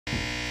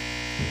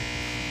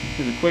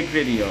Here's a quick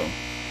video.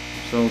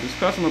 So this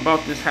customer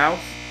bought this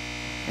house,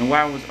 and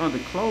while it was under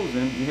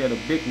closing, we had a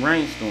big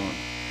rainstorm,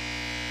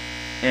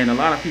 and a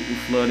lot of people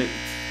flooded,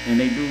 and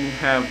they do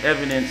have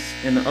evidence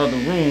in the other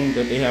room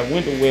that they have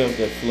window wells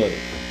that flooded.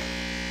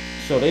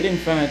 So they didn't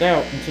find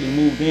out until they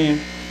moved in,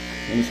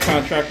 and this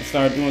contractor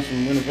started doing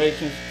some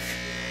renovations,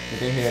 that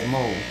they had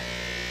mold.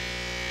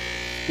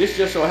 This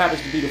just so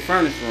happens to be the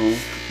furnace room.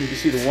 You can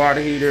see the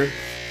water heater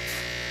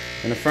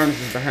and the furnace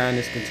is behind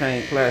this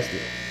contained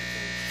plastic.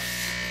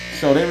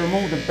 So they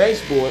removed the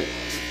baseboard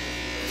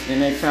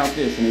and they found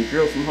this, and they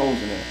drilled some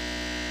holes in there.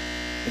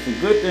 It's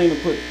a good thing to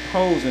put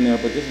holes in there,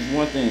 but this is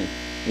one thing.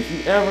 If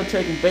you ever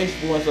taking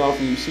baseboards off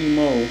and you see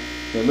mold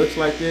that looks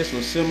like this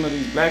or similar to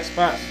these black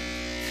spots,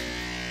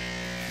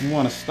 you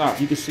want to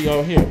stop. You can see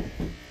all here.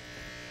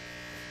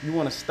 You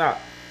want to stop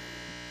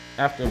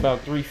after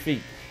about 3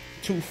 feet,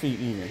 2 feet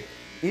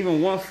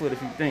even 1 foot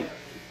if you think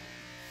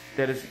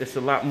that it's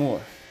a lot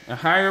more. And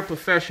hire a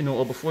professional,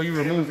 or before you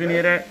remove any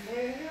of that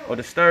or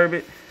disturb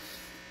it,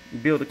 you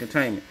build a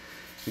containment,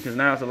 because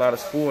now there's a lot of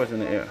spores in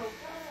the air.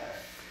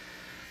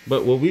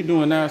 But what we're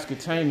doing now is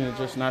containment,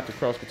 just not to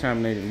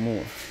cross-contaminate it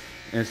more.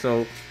 And so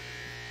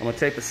I'm going to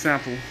take a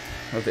sample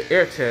of the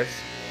air test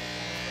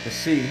to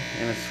see,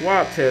 and a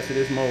swab test of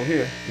this mold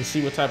here to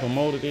see what type of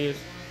mold it is,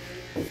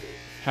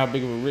 how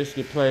big of a risk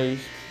it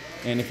plays,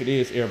 and if it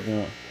is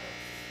airborne.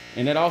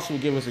 And that also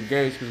will give us a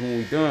gauge, because when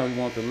we're done, we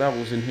want the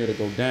levels in here to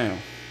go down.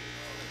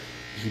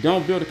 If you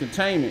don't build a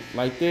containment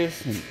like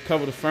this and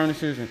cover the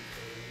furnaces and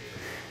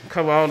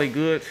cover all their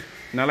goods,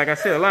 now like I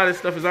said, a lot of this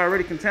stuff is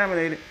already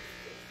contaminated.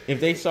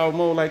 If they saw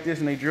mold like this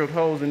and they drilled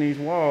holes in these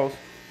walls,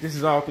 this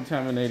is all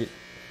contaminated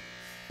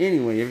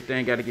anyway.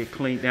 Everything got to get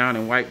cleaned down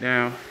and wiped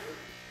down.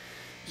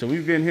 So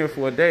we've been here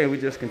for a day and we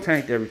just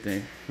contained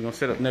everything. We're going to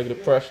set up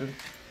negative pressure,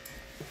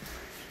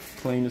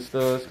 clean the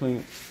studs,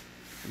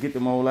 get the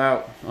mold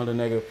out under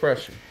negative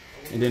pressure,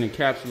 and then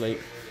encapsulate,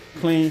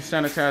 clean,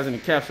 sanitize, and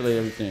encapsulate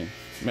everything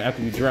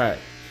after we dry it.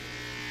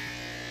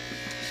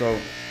 So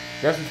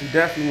that's what you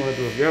definitely want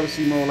to do. If you ever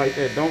see mold like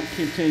that, don't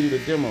continue the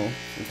demo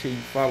until you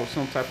follow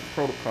some type of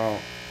protocol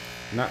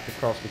not to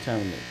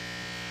cross-contaminate.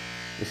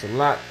 It's a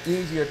lot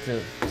easier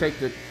to take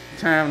the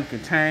time to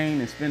contain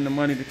and spend the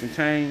money to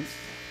contain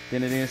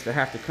than it is to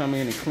have to come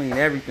in and clean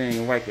everything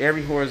and wipe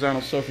every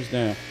horizontal surface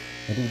down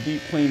and do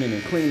deep cleaning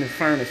and clean the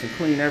furnace and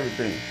clean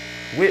everything,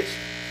 which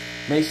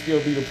may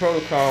still be the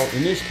protocol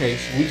in this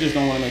case. We just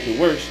don't want to make it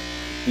worse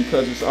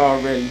because it's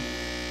already,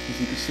 as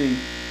you can see,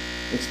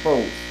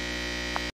 exposed.